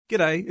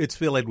G'day, it's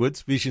Phil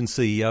Edwards, Vision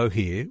CEO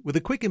here, with a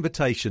quick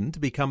invitation to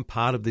become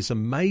part of this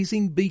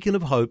amazing beacon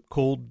of hope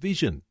called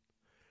Vision.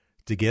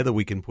 Together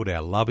we can put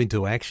our love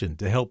into action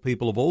to help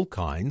people of all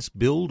kinds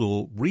build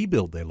or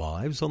rebuild their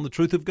lives on the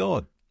truth of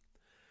God.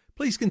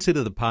 Please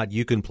consider the part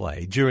you can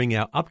play during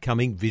our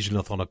upcoming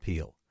Visionathon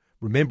appeal,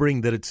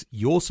 remembering that it's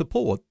your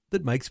support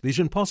that makes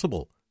Vision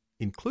possible,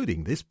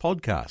 including this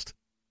podcast.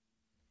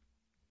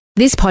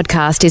 This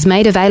podcast is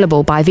made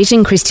available by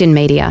Vision Christian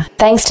Media,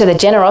 thanks to the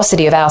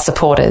generosity of our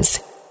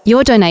supporters.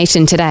 Your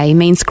donation today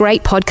means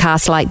great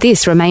podcasts like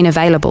this remain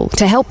available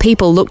to help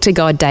people look to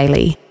God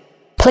daily.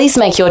 Please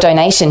make your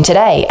donation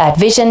today at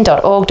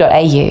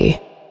vision.org.au.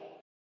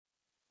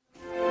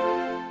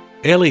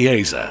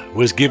 Eliezer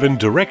was given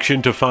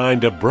direction to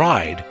find a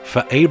bride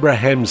for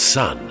Abraham's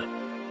son.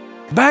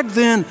 Back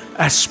then,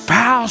 a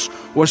spouse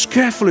was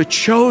carefully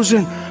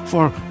chosen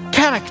for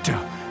character,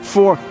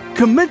 for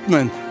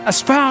commitment. A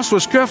spouse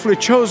was carefully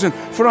chosen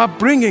for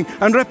upbringing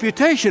and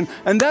reputation,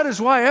 and that is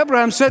why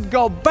Abraham said,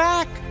 go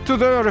back to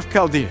the Ur of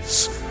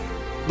Chaldees.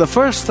 The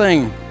first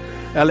thing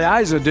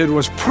Eliezer did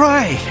was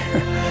pray.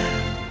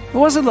 It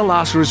wasn't the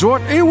last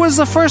resort, it was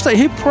the first thing.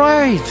 He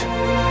prayed.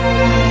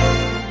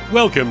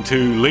 Welcome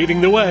to Leading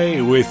the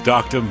Way with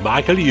Dr.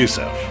 Michael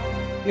Youssef.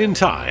 In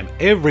time,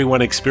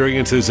 everyone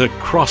experiences a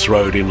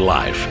crossroad in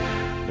life,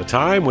 a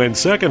time when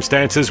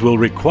circumstances will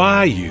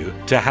require you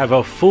to have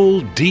a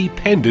full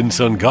dependence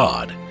on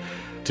God.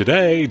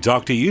 Today,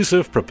 Dr.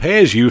 Youssef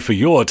prepares you for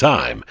your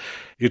time.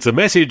 It's a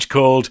message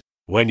called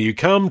When You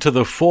Come to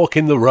the Fork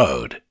in the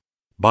Road.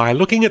 By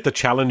looking at the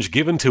challenge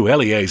given to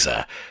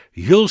Eliezer,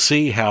 you'll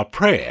see how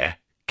prayer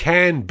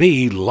can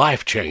be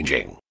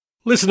life-changing.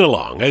 Listen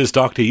along as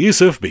Dr.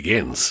 Youssef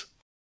begins.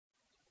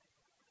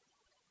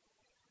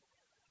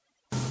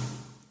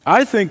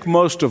 I think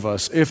most of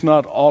us, if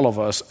not all of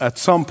us, at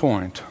some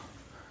point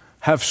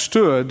have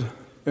stood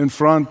in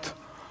front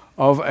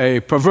of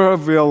a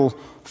proverbial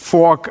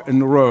fork in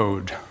the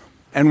road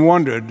and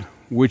wondered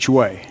which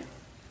way.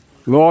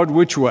 Lord,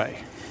 which way?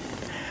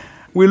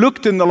 We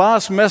looked in the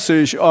last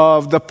message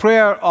of the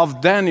prayer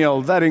of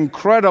Daniel, that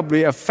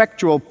incredibly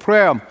effectual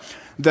prayer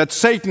that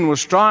Satan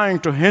was trying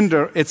to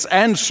hinder its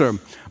answer,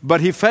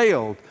 but he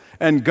failed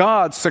and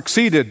God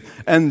succeeded.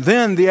 And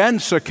then the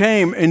answer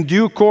came in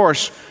due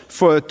course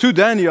to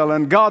Daniel,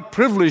 and God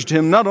privileged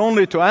him not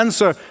only to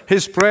answer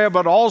his prayer,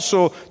 but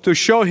also to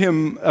show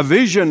him a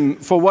vision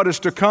for what is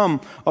to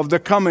come of the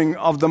coming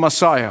of the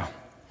Messiah.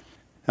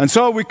 And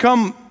so we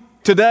come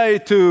today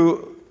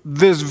to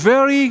this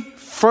very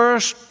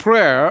first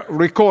prayer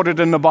recorded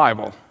in the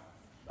Bible.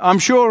 I'm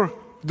sure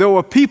there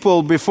were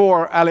people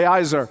before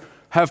Eliezer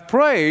have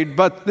prayed,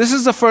 but this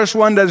is the first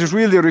one that is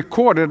really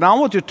recorded. And I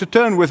want you to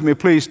turn with me,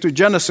 please, to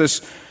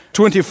Genesis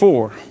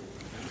 24.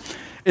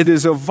 It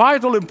is of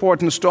vital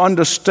importance to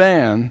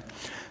understand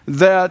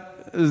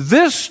that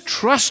this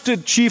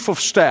trusted chief of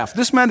staff,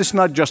 this man is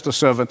not just a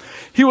servant,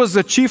 he was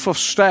the chief of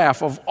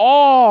staff of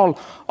all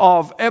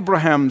of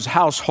Abraham's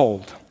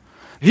household.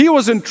 He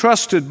was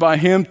entrusted by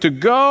him to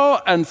go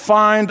and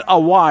find a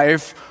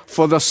wife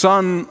for the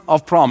son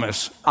of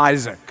promise,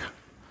 Isaac.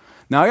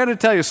 Now I got to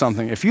tell you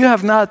something. If you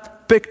have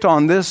not picked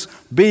on this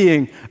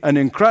being an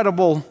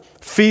incredible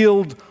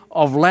field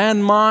of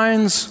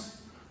landmines,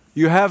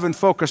 you haven't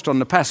focused on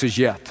the passage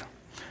yet.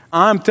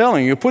 I'm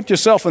telling you, put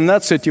yourself in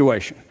that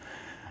situation.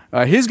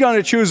 He's going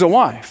to choose a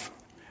wife.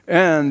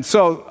 And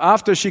so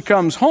after she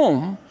comes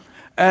home,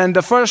 and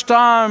the first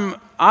time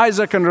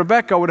Isaac and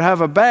Rebekah would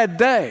have a bad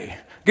day,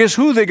 guess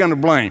who they're going to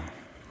blame?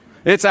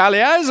 It's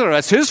Eliezer.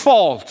 It's his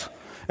fault.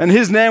 And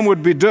his name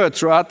would be dirt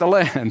throughout the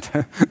land.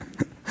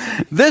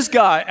 This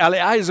guy,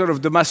 Eliezer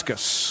of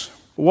Damascus,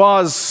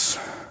 was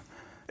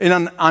in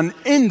an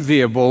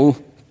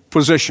unenviable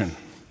position.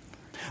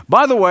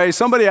 By the way,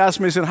 somebody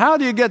asked me, said, how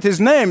do you get his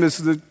name?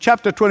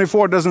 Chapter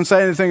 24 doesn't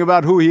say anything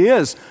about who he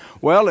is.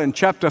 Well, in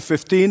chapter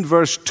 15,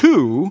 verse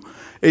 2,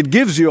 it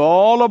gives you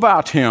all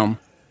about him.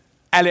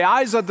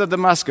 Eliezer the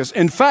Damascus.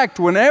 In fact,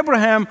 when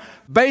Abraham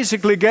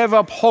basically gave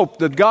up hope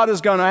that God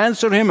is going to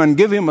answer him and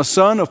give him a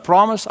son of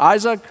promise,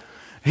 Isaac,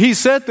 he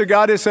said to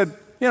God, he said,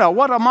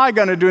 what am I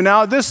going to do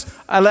now? This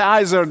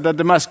Eliezer the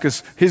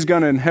Damascus, he's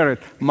going to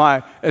inherit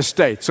my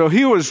estate. So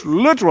he was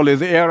literally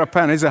the heir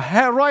apparent. He's a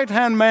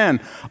right-hand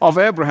man of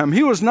Abraham.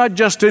 He was not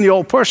just any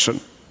old person.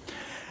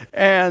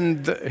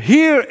 And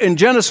here in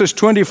Genesis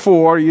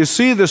 24, you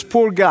see this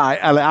poor guy,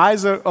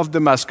 Eliezer of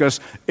Damascus,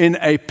 in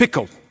a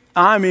pickle.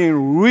 I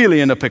mean,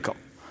 really in a pickle.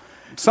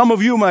 Some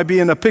of you might be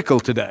in a pickle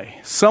today.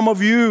 Some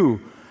of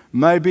you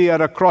may be at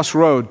a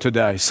crossroad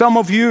today. Some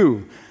of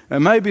you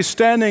may be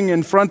standing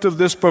in front of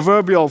this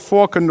proverbial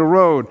fork in the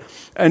road,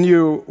 and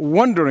you're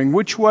wondering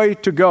which way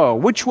to go,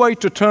 which way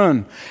to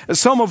turn.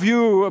 Some of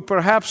you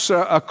perhaps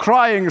are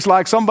crying. It's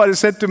like somebody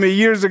said to me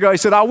years ago, he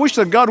said, I wish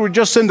that God would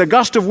just send a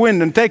gust of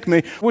wind and take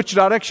me which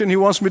direction he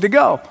wants me to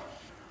go.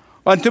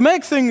 And to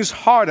make things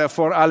harder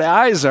for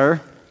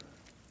Eliezer,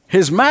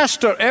 his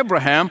master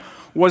Abraham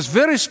was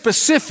very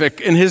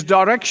specific in his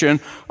direction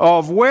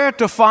of where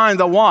to find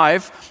a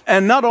wife.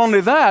 And not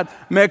only that,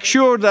 make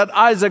sure that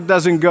Isaac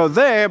doesn't go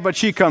there, but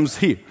she comes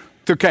here.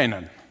 to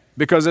Canaan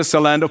because it's the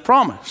land of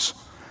promise.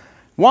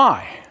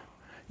 Why?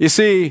 You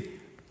see,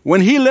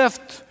 when he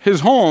left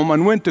his home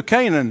and went to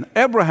Canaan,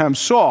 Abraham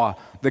saw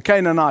the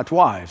Canaanite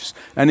wives,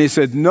 and he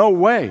said, no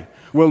way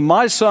will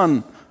my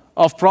son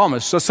of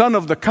promise, the son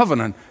of the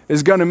covenant,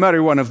 is going to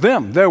marry one of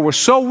them. They were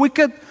so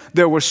wicked,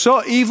 they were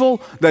so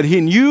evil that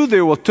he knew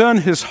they will turn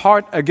his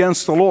heart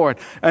against the Lord.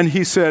 And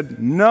he said,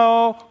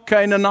 no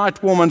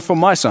Canaanite woman for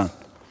my son.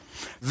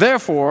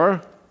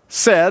 Therefore,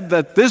 said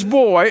that this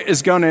boy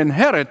is going to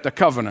inherit the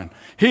covenant.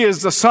 He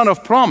is the son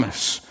of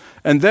promise,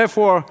 and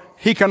therefore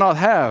he cannot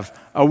have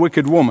a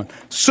wicked woman.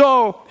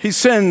 So he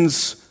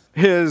sends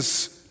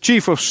his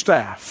chief of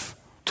staff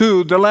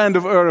to the land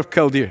of Ur of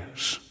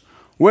Chaldeans,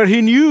 where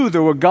he knew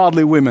there were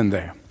godly women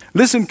there.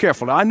 Listen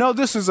carefully. I know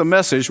this is a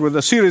message with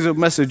a series of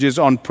messages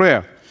on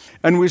prayer.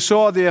 And we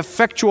saw the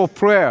effectual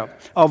prayer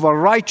of a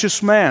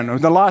righteous man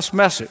in the last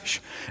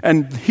message.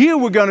 And here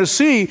we're going to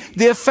see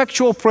the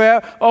effectual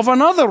prayer of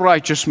another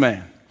righteous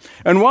man.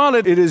 And while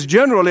it is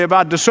generally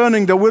about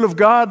discerning the will of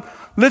God,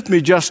 let me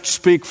just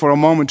speak for a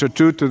moment or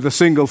two to the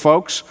single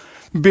folks.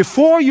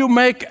 Before you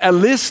make a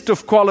list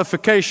of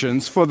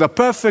qualifications for the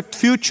perfect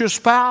future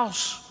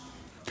spouse,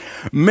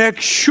 make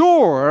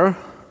sure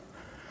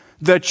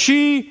that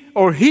she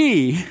or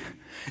he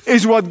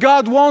is what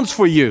God wants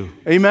for you.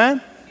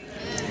 Amen?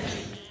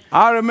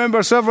 I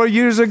remember several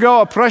years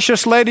ago, a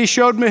precious lady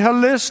showed me her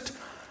list.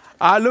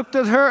 I looked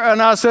at her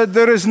and I said,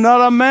 there is not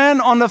a man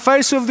on the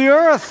face of the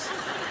earth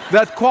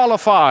that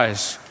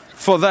qualifies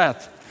for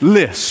that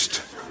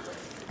list.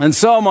 And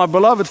so, my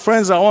beloved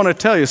friends, I want to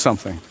tell you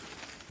something.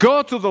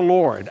 Go to the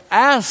Lord.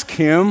 Ask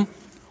Him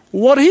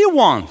what He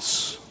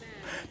wants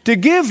to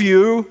give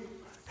you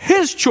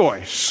His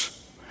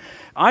choice.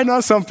 I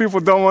know some people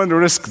don't want to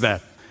risk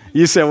that.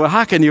 You say, well,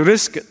 how can you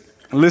risk it?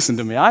 Listen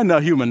to me. I know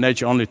human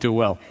nature only too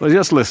well. But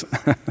just listen.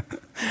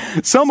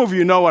 Some of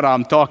you know what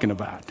I'm talking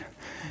about.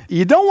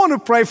 You don't want to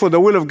pray for the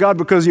will of God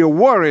because you're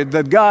worried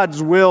that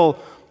God's will,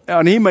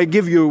 and He may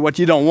give you what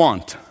you don't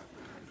want.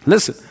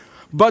 Listen.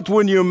 But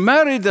when you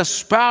marry the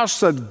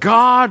spouse that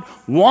God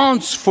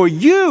wants for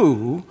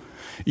you,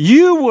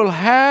 you will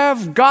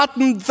have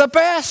gotten the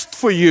best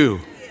for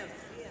you.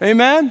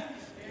 Amen?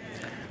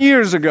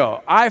 Years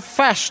ago, I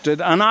fasted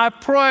and I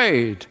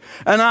prayed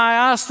and I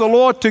asked the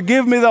Lord to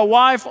give me the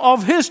wife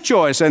of His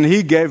choice, and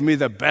He gave me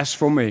the best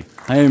for me.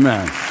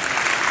 Amen.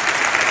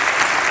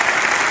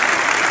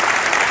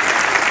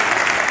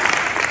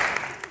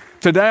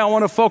 Today I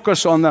want to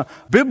focus on the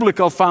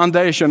biblical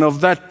foundation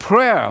of that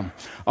prayer,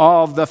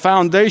 of the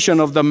foundation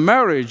of the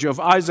marriage of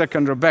Isaac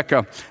and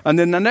Rebekah. And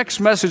in the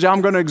next message,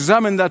 I'm going to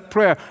examine that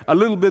prayer a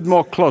little bit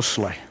more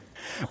closely.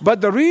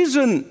 But the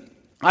reason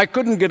I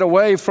couldn't get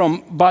away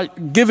from by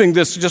giving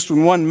this just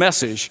in one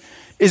message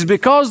is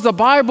because the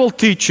Bible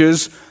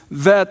teaches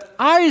that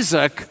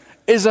Isaac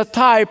is a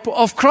type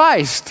of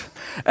Christ.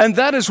 And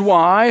that is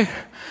why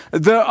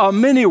there are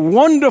many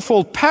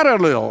wonderful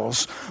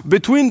parallels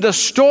between the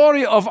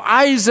story of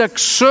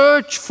Isaac's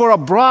search for a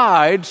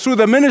bride through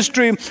the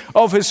ministry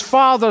of his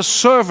father's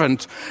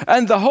servant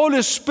and the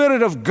Holy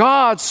Spirit of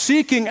God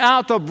seeking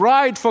out a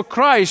bride for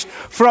Christ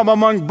from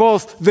among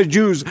both the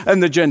Jews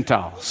and the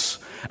Gentiles.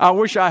 I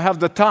wish I have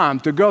the time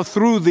to go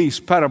through these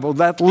parables,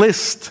 that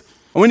list.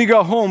 When you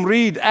go home,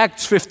 read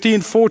Acts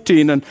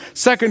 15:14 and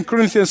 2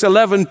 Corinthians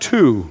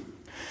 11:2.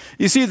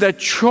 You see, the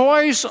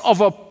choice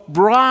of a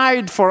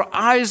bride for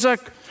Isaac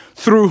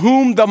through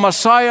whom the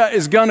Messiah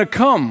is going to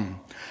come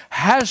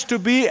has to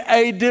be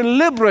a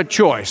deliberate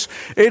choice.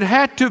 It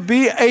had to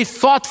be a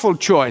thoughtful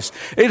choice.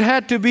 It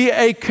had to be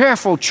a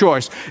careful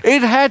choice.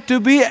 It had to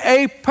be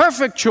a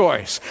perfect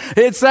choice.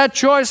 That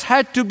choice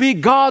had to be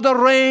God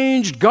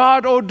arranged,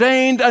 God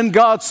ordained, and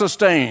God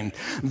sustained.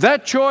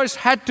 That choice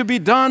had to be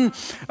done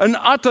in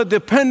utter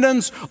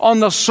dependence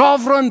on the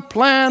sovereign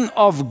plan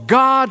of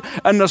God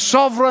and the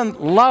sovereign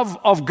love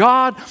of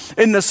God.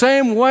 In the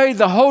same way,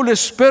 the Holy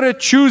Spirit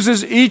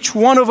chooses each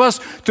one of us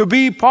to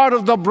be part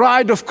of the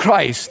bride of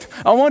Christ.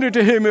 I want you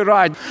to hear me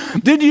right.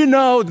 Did you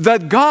know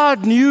that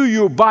God knew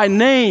you by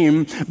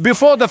name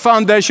before the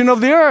foundation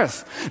of the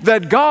earth?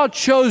 That God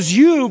chose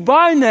you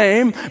by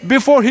name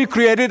before He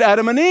created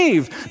Adam and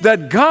Eve?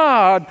 That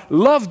God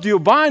loved you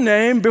by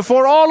name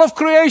before all of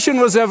creation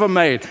was ever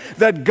made?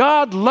 That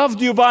God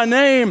loved you by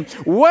name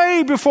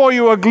way before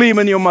you were a gleam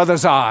in your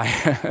mother's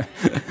eye?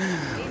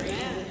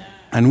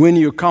 And when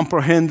you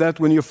comprehend that,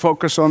 when you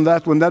focus on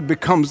that, when that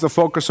becomes the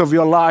focus of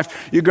your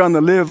life, you're going to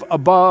live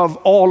above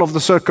all of the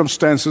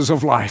circumstances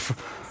of life.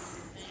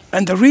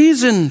 And the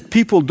reason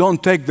people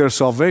don't take their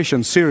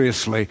salvation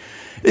seriously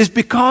is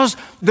because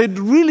they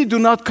really do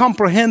not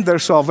comprehend their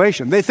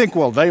salvation. They think,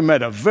 well, they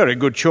made a very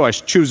good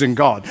choice choosing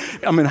God.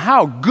 I mean,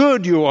 how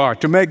good you are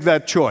to make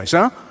that choice,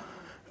 huh?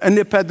 And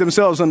they pat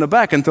themselves on the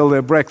back until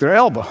they break their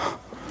elbow.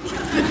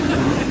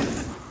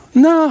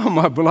 No,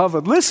 my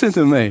beloved, listen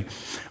to me.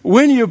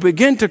 When you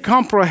begin to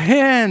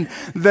comprehend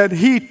that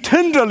He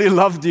tenderly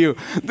loved you,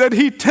 that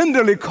He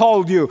tenderly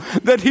called you,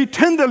 that He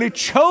tenderly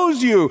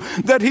chose you,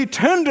 that He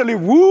tenderly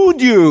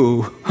wooed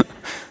you,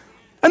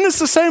 And it's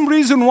the same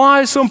reason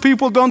why some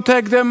people don't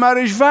take their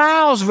marriage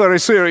vows very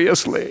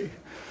seriously.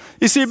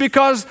 You see,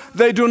 because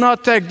they do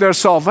not take their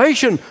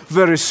salvation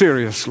very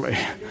seriously.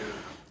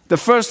 The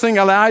first thing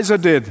Eliezer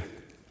did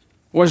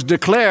was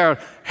declare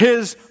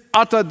his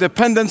utter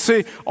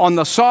dependency on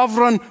the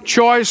sovereign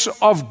choice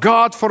of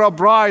God for a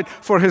bride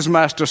for his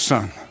master's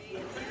son.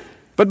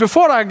 But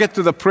before I get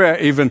to the prayer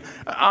even,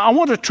 I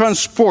want to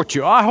transport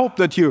you. I hope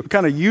that you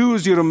kind of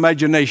use your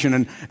imagination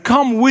and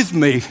come with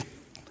me,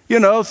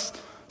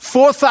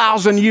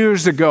 4,000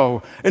 years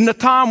ago, in the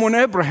time when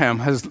Abraham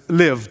has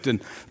lived. And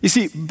you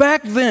see,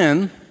 back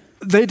then,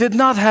 they did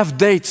not have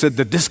dates at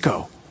the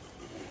disco.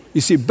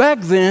 You see, back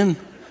then,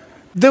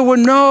 there were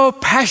no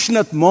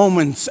passionate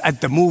moments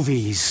at the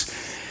movies.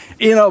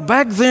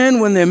 Back then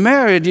when they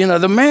married,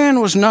 the man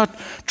was not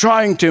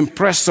trying to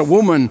impress the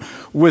woman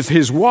with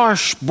his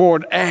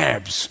washboard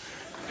abs.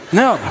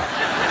 No.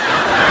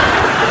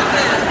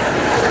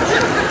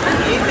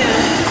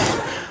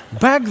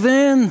 Back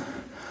then,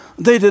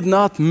 they did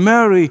not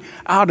marry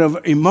out of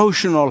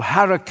emotional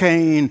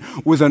hurricane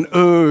with an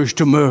urge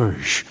to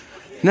merge.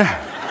 No.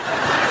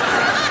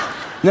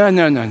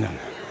 No.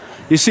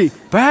 You see,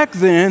 back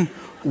then,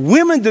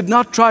 women did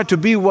not try to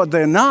be what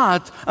they're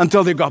not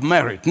until they got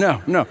married.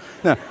 No. No.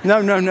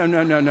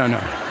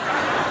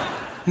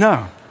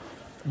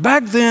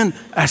 Back then,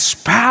 a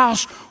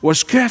spouse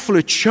was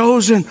carefully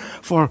chosen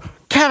for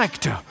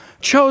character,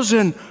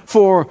 chosen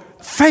for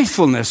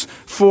faithfulness,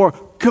 for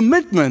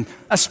commitment.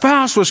 A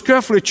spouse was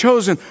carefully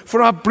chosen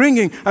for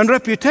upbringing and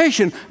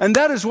reputation. And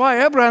that is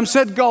why Abraham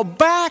said, go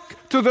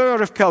back to the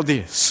Ur of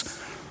Chaldees.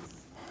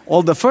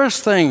 Well, the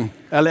first thing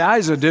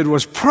Eliezer did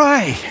was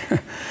pray.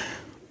 It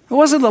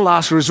wasn't the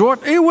last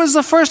resort. It was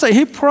the first thing.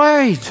 He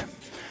prayed.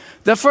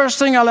 The first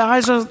thing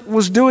Eliezer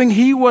was doing,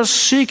 he was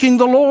seeking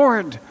the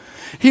Lord.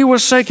 He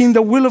was seeking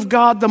the will of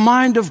God, the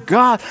mind of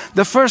God.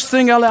 The first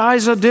thing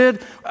Eliezer did,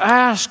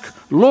 ask,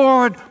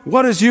 Lord,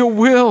 what is your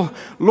will?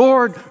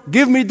 Lord,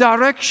 give me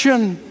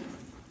direction.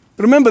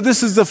 Remember,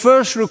 this is the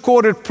first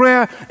recorded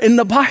prayer in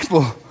the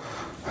Bible.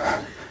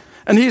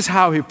 And here's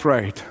how he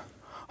prayed.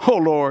 Oh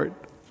Lord,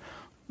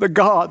 the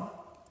God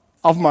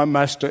of my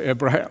master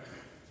Abraham,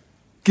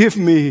 give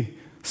me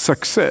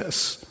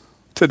success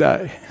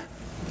today.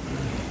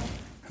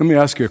 Let me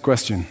ask you a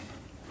question.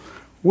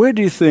 Where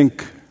do you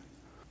think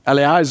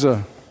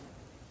Eliezer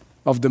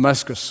of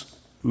Damascus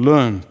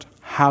learned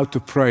how to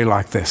pray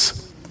like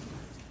this?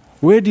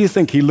 Where do you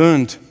think he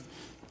learned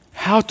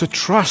how to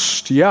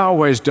trust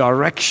Yahweh's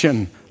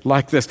direction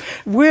like this?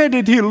 Where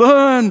did he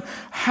learn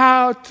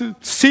how to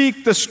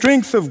seek the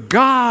strength of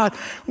God?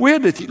 Where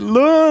did he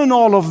learn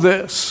all of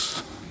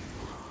this?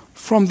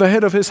 From the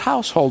head of his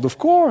household, of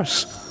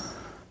course,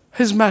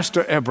 his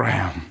master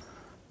Abraham.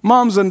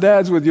 Moms and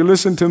dads, would you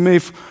listen to me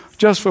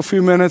just for a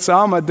few minutes?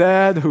 I'm a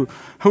dad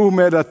who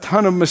made a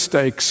ton of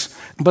mistakes.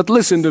 But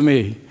listen to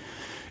me.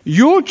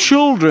 Your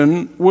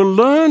children will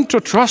learn to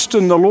trust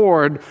in the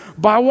Lord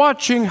by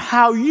watching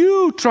how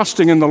you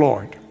trusting in the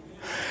Lord.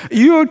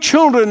 Your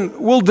children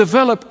will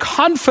develop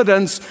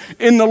confidence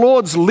in the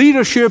Lord's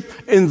leadership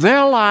in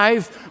their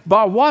life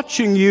by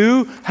watching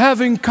you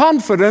having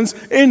confidence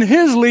in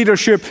His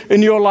leadership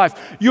in your life.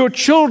 Your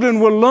children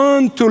will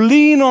learn to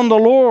lean on the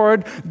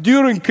Lord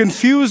during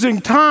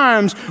confusing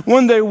times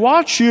when they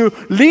watch you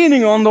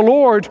leaning on the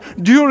Lord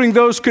during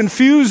those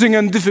confusing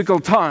and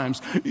difficult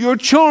times. Your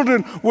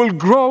children will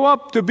grow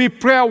up to be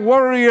prayer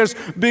warriors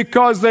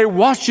because they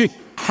watch you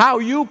how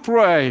you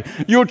pray.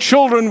 Your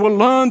children will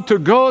learn to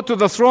go to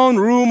the throne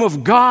room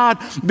of God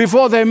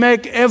before they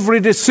make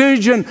every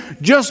decision,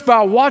 just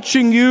by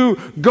watching you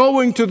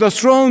going to the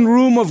throne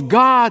room of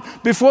God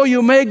before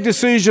you make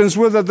decisions,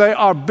 whether they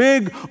are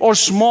big or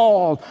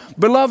small.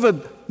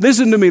 Beloved,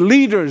 listen to me,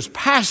 leaders,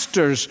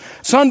 pastors,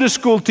 Sunday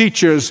school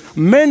teachers,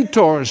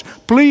 mentors,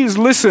 please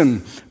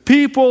listen.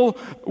 People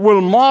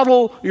will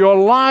model your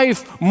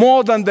life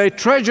more than they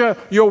treasure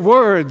your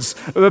words.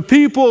 The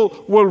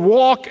people will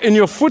walk in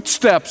your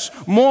footsteps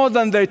more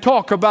than they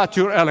talk about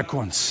your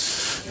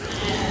eloquence.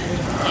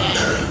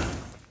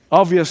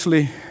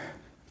 Obviously,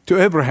 to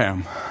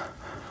Abraham,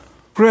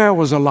 prayer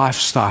was a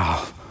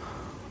lifestyle,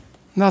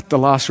 not the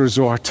last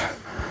resort.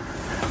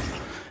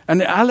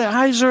 And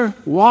Eliezer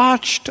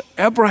watched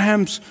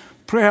Abraham's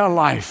prayer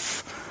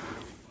life,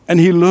 and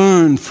he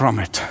learned from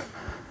it.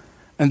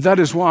 And that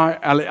is why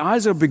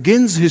Eliezer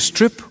begins his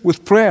trip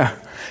with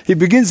prayer. He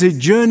begins his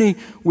journey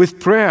with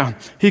prayer.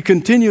 He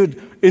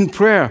continued in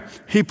prayer.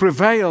 He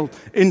prevailed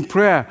in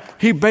prayer.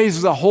 He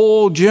based the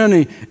whole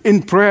journey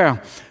in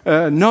prayer.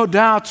 No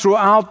doubt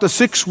throughout the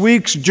 6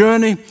 weeks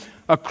journey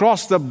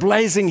across the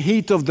blazing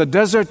heat of the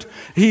desert,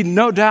 he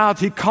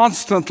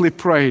constantly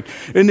prayed.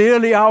 In the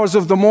early hours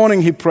of the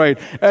morning he prayed.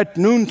 At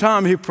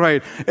noontime he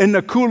prayed. In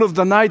the cool of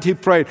the night he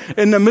prayed.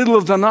 In the middle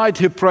of the night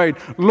he prayed.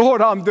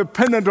 Lord, I'm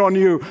dependent on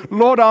you.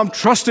 Lord, I'm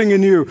trusting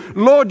in you.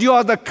 Lord, you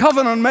are the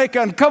covenant maker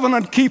and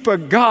covenant keeper,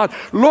 God.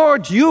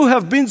 Lord, you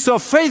have been so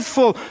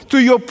faithful to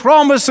your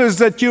promises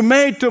that you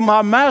made to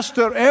my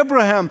master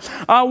Abraham.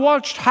 I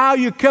watched how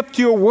you kept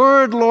your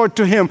word, Lord,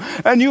 to him.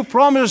 And you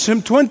promised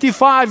him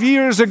 25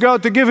 years ago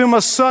to give him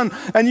a son,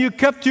 and you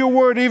kept your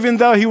word even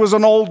though he was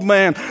an old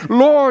man.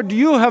 Lord,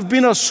 you have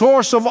been a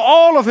source of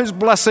all of his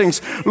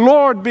blessings.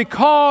 Lord,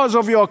 because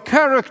of your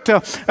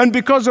character and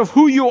because of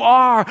who you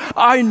are,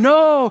 I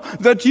know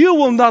that you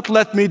will not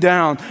let me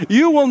down.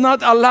 You will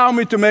not allow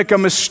me to make a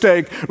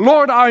mistake.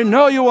 Lord, I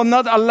know you will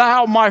not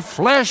allow my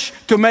flesh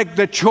to make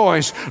the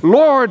choice.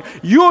 Lord,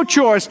 your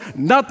choice,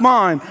 not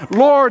mine.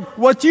 Lord,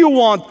 what you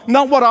want,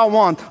 not what I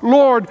want.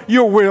 Lord,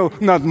 your will,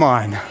 not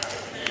mine.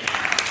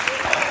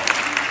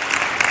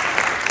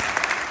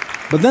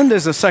 But then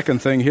there's a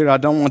second thing here I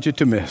don't want you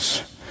to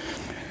miss.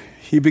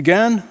 He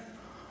began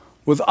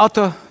with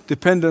utter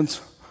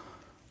dependence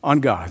on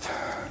God.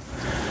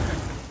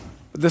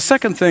 The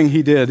second thing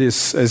he did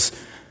is,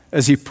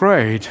 as he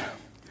prayed,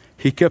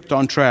 he kept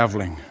on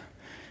traveling.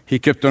 He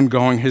kept on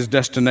going his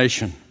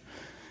destination.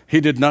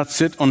 He did not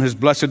sit on his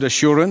blessed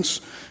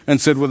assurance and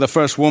said, well, the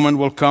first woman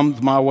will come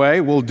my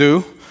way, will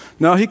do.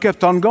 No, he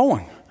kept on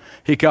going.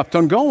 He kept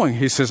on going.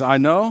 He says, I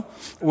know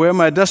where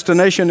my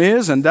destination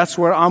is, and that's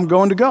where I'm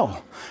going to go.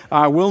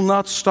 I will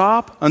not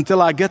stop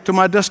until I get to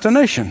my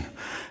destination.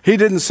 He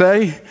didn't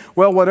say,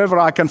 well, whatever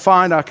I can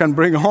find, I can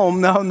bring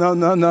home.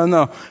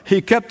 No.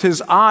 He kept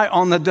his eye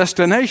on the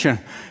destination.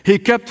 He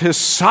kept his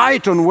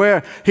sight on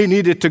where he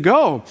needed to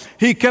go.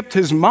 He kept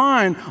his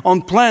mind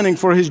on planning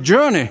for his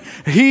journey.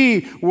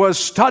 He was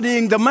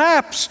studying the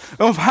maps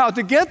of how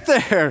to get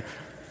there.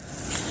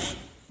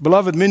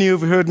 Beloved, many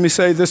of you have heard me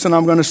say this, and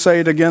I'm going to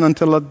say it again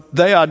until the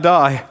day I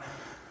die.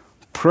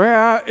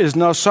 Prayer is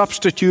no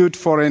substitute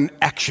for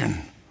inaction.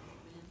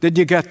 Did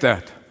you get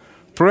that?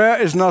 Prayer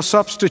is no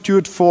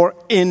substitute for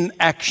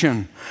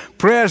inaction.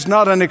 Prayer is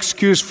not an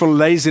excuse for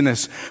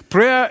laziness.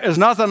 Prayer is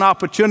not an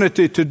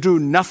opportunity to do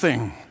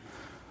nothing.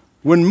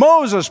 When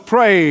Moses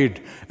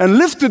prayed and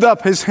lifted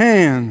up his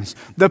hands,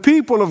 the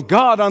people of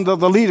God under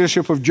the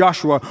leadership of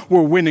Joshua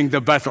were winning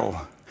the battle.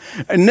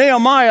 And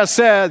Nehemiah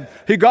said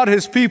he got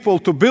his people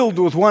to build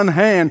with one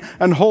hand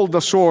and hold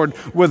the sword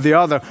with the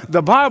other.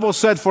 The Bible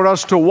said for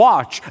us to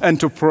watch and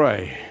to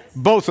pray,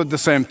 both at the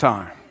same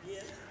time.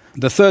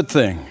 The third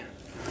thing,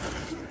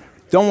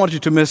 don't want you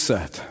to miss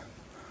that.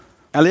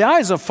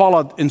 Eliezer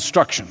followed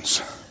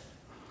instructions.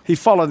 He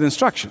followed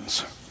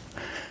instructions.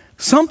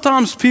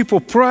 Sometimes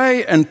people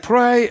pray and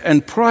pray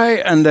and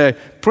pray, and the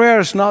prayer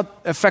is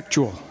not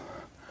effectual.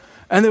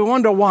 And they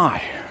wonder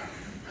why.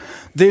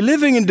 They're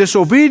living in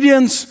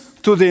disobedience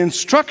to the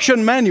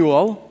instruction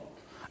manual,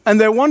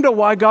 and they wonder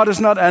why God is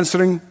not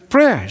answering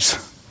prayers.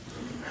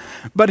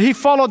 But he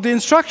followed the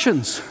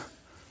instructions.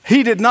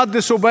 He did not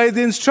disobey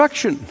the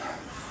instruction.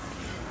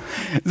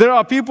 There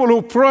are people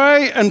who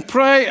pray and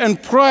pray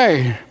and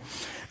pray,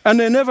 and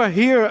they never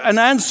hear an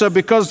answer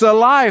because their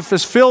life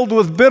is filled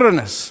with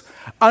bitterness,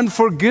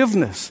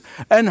 unforgiveness,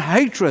 and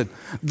hatred.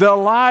 Their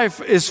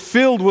life is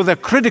filled with a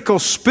critical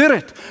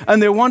spirit,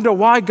 and they wonder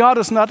why God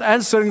is not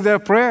answering their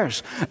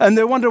prayers. And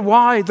they wonder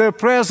why their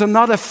prayers are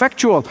not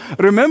effectual.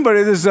 Remember,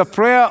 it is the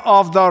prayer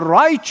of the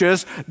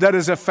righteous that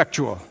is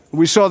effectual.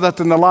 We saw that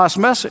in the last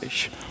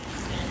message.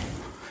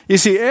 You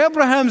see,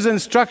 Abraham's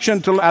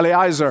instruction to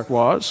Eliezer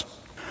was,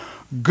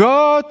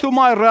 go to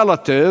my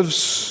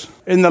relatives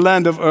in the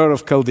land of Ur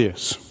of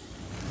Chaldees.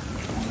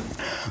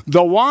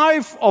 The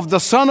wife of the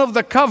son of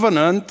the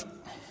covenant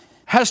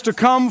has to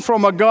come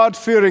from a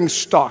God-fearing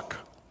stock,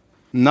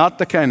 not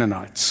the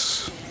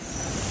Canaanites.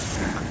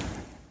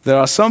 There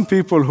are some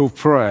people who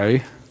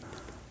pray,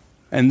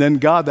 and then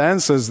God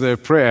answers their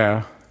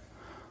prayer,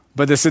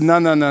 but they say, no,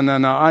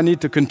 I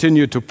need to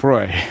continue to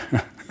pray.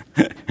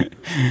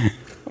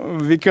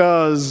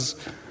 Because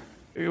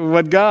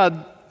what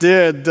God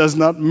did does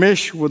not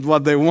mesh with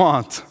what they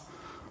want.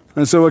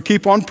 And so we'll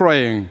keep on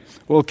praying.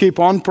 We'll keep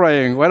on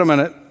praying. Wait a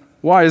minute.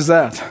 Why is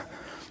that?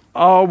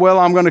 Oh, well,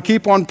 I'm going to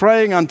keep on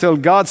praying until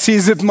God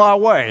sees it my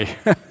way.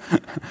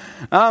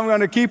 I'm going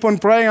to keep on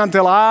praying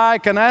until I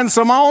can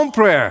answer my own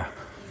prayer.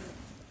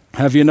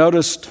 Have you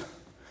noticed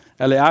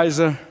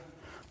Eliezer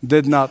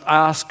did not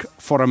ask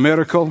for a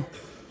miracle?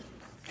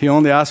 He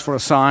only asked for a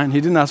sign.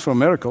 He didn't ask for a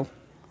miracle.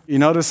 You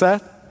notice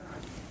that?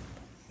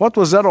 What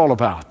was that all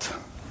about?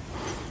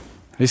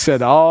 He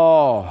said,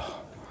 I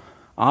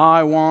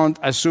want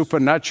a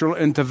supernatural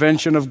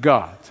intervention of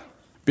God,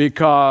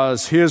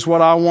 because here's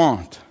what I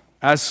want.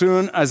 As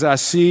soon as I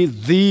see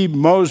the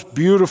most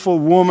beautiful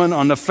woman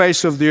on the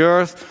face of the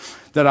earth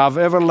that I've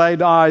ever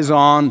laid eyes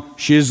on,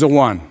 she's the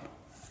one.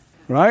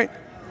 Right?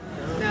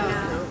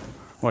 No.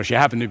 Well, she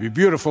happened to be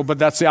beautiful, but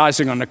that's the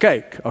icing on the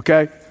cake,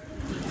 okay?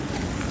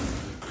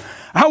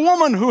 A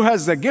woman who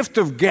has the gift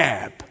of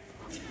gab.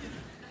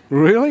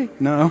 Really?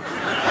 No.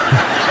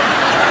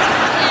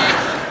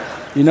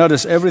 You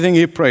notice everything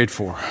he prayed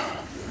for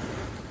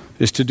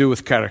is to do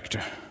with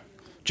character,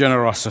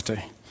 generosity,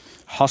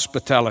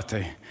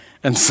 hospitality,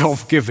 and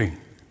self-giving.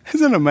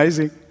 Isn't it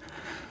amazing?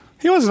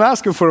 He wasn't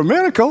asking for a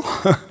miracle.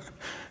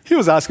 He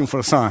was asking for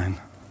a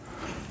sign.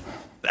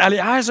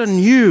 Eliezer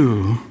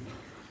knew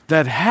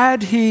that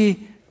had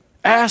he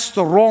asked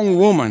the wrong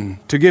woman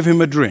to give him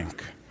a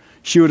drink,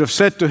 she would have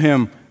said to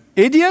him,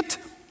 "Idiot,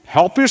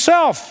 help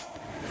yourself."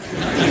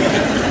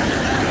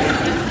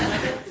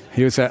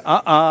 He would say,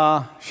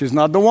 she's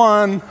not the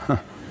one.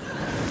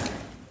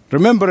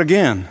 Remember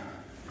again,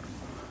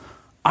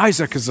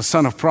 Isaac is the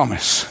son of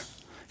promise.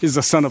 He's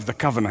the son of the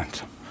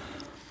covenant.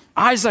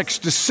 Isaac's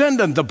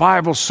descendant, the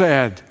Bible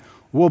said,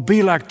 will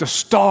be like the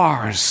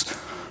stars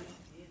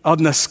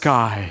on the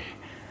sky,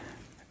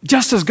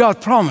 just as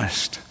God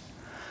promised.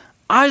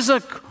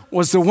 Isaac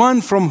was the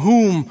one from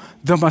whom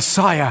the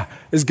Messiah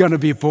is going to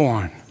be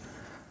born.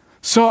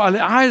 So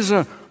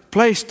Eliezer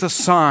placed a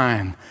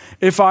sign.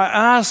 If I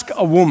ask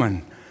a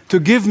woman to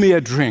give me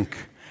a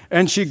drink,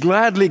 and she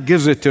gladly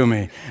gives it to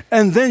me,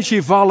 and then she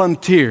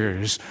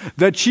volunteers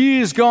that she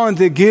is going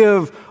to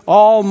give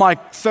all my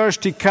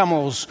thirsty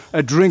camels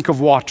a drink of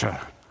water.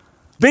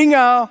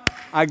 Bingo!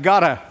 I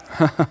got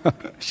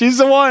her. She's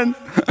the one.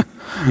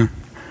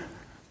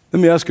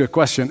 Let me ask you a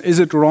question. Is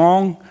it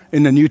wrong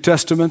in the New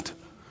Testament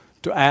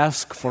to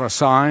ask for a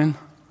sign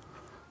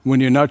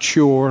when you're not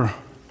sure?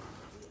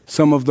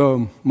 Some of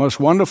the most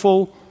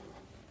wonderful,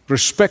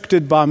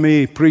 respected by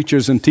me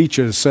preachers and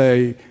teachers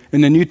say,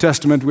 in the New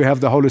Testament we have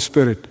the Holy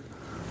Spirit,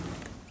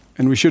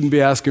 and we shouldn't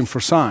be asking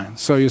for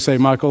signs. So you say,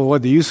 Michael,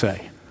 what do you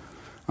say?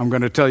 I'm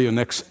going to tell you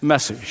next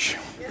message.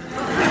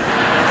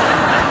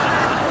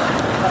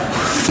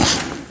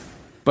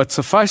 But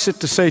suffice it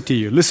to say to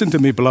you, listen to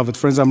me, beloved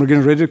friends, I'm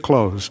getting ready to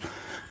close.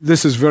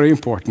 This is very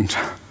important.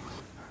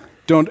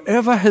 Don't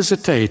ever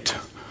hesitate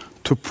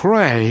to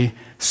pray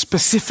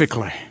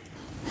specifically.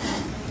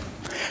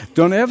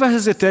 Don't ever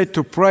hesitate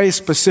to pray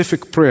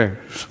specific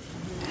prayers.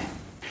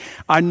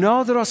 I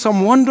know there are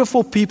some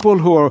wonderful people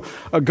who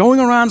are going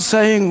around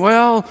saying,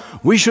 well,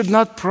 we should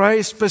not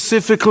pray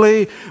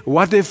specifically.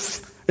 What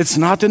if it's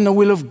not in the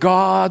will of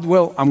God?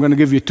 Well, I'm going to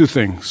give you two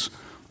things.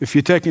 If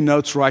you're taking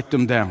notes, write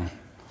them down.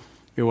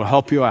 It will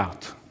help you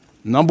out.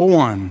 Number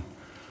one,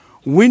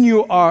 when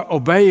you are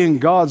obeying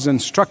God's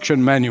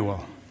instruction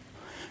manual,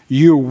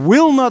 you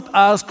will not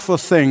ask for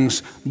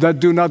things that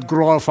do not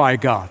glorify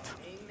God.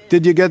 Amen.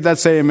 Did you get that?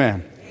 Say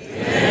amen.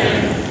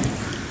 Amen.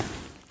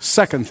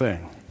 Second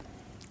thing,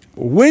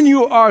 when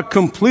you are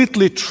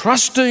completely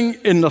trusting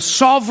in the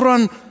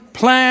sovereign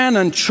plan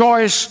and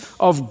choice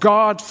of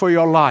God for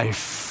your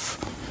life,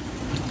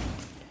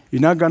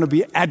 you're not going to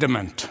be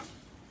adamant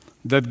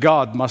that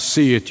God must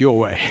see it your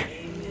way.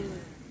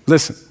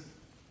 Listen,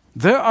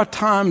 there are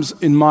times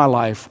in my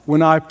life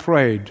when I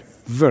prayed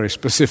very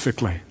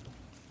specifically.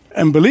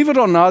 And believe it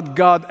or not,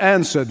 God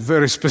answered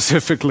very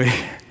specifically.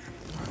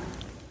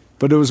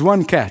 But there was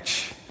one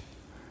catch.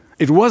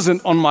 It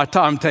wasn't on my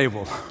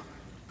timetable.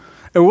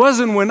 It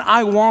wasn't when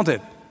I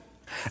wanted.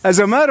 As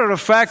a matter of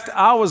fact,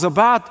 I was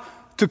about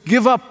to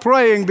give up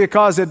praying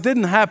because it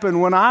didn't happen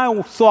when I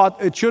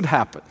thought it should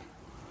happen.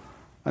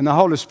 And the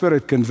Holy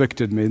Spirit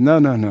convicted me. No.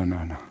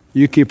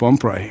 You keep on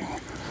praying.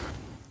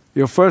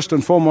 You're first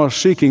and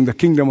foremost seeking the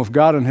kingdom of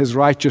God and His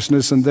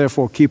righteousness, and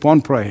therefore keep on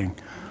praying.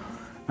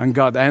 And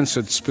God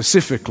answered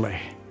specifically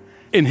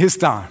in His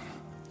time,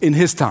 in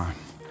His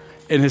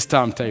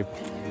timetable.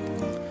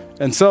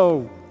 And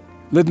so,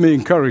 let me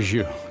encourage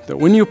you that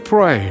when you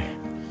pray,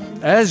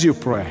 as you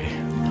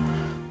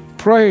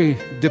pray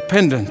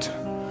dependent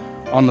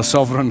on the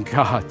sovereign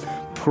God.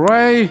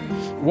 Pray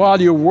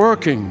while you're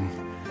working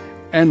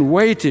and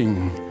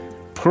waiting.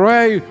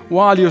 Pray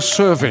while you're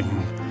serving.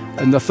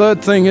 And the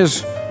third thing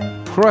is,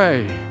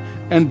 pray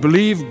and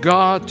believe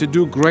God to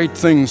do great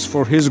things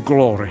for His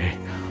glory.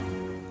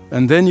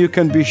 And then you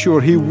can be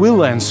sure He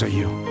will answer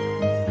you.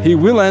 He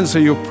will answer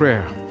your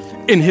prayer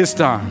in His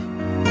time.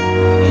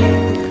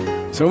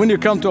 So when you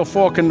come to a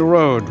fork in the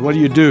road, what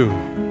do?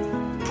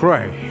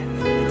 Pray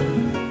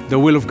the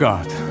will of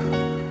God.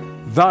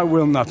 Thy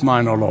will, not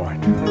mine, O Lord.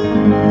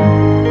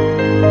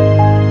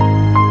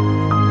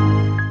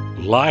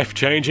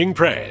 Life-changing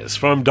prayers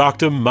from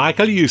Dr.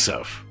 Michael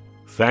Youssef.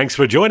 Thanks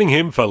for joining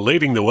him for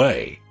Leading the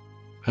Way.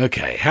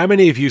 Okay, how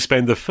many of you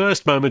spend the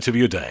first moments of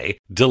your day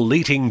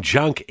deleting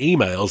junk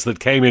emails that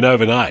came in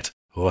overnight?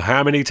 Or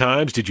how many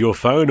times did your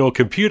phone or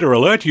computer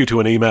alert you to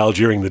an email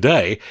during the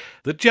day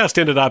that just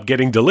ended up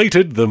getting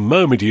deleted the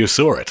moment you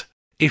saw it?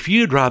 If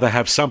you'd rather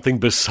have something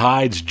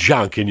besides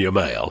junk in your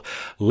mail,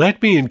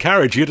 let me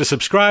encourage you to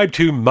subscribe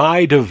to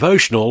My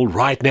Devotional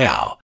right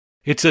now.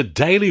 It's a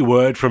daily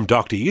word from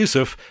Dr.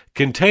 Youssef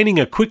containing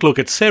a quick look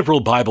at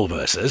several Bible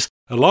verses,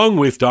 along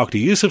with Dr.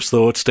 Youssef's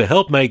thoughts to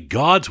help make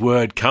God's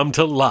Word come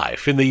to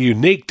life in the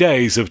unique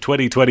days of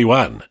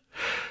 2021.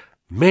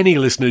 Many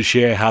listeners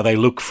share how they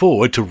look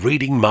forward to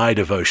reading My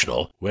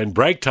Devotional when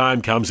break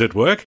time comes at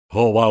work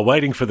or while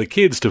waiting for the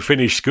kids to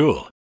finish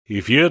school.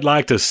 If you'd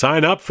like to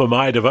sign up for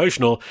My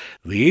Devotional,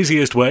 the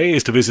easiest way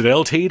is to visit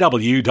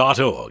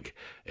ltw.org,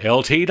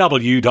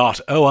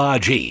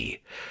 ltw.org.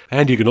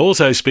 And you can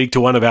also speak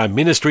to one of our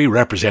ministry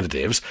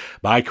representatives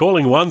by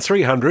calling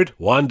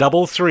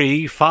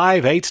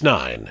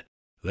 1300-133-589.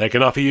 They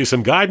can offer you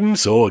some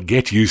guidance or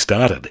get you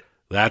started.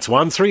 That's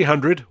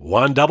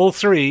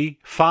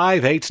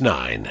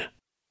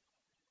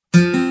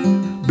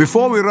 1300-133-589.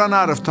 Before we run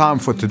out of time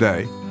for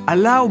today,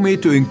 allow me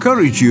to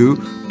encourage you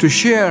to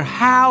share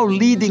how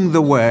Leading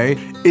the Way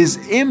is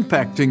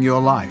impacting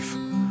your life.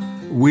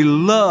 we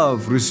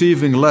love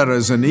receiving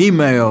letters and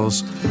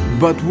emails,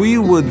 but we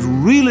would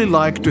really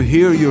like to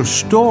hear your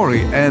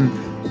story and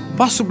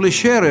possibly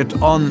share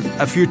it on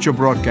a future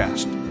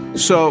broadcast.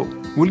 So,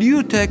 will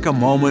you take a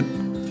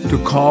moment to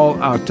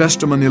call our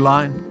testimony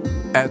line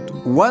at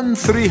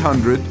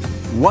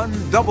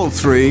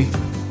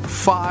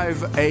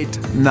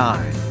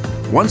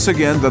 1-300-133-589. Once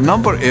again, the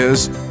number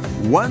is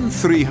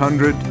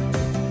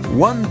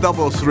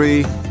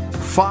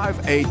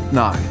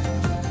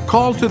 1-300-133-589.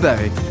 Call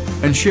today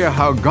and share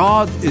how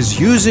God is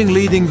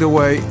leading the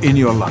way in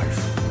your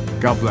life.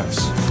 God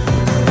bless.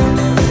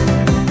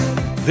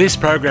 This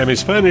program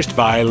is furnished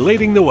by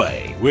Leading the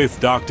Way with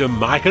Dr.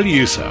 Michael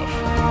Youssef.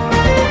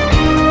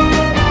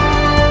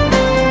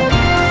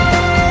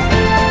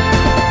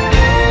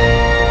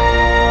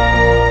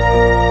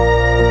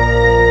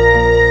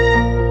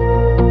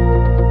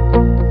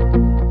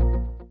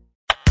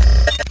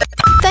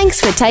 Thanks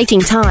for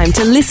taking time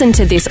to listen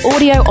to this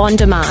audio on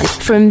demand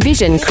from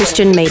Vision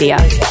Christian Media.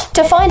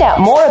 To find out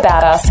more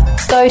about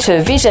us, go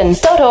to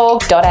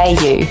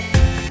vision.org.au.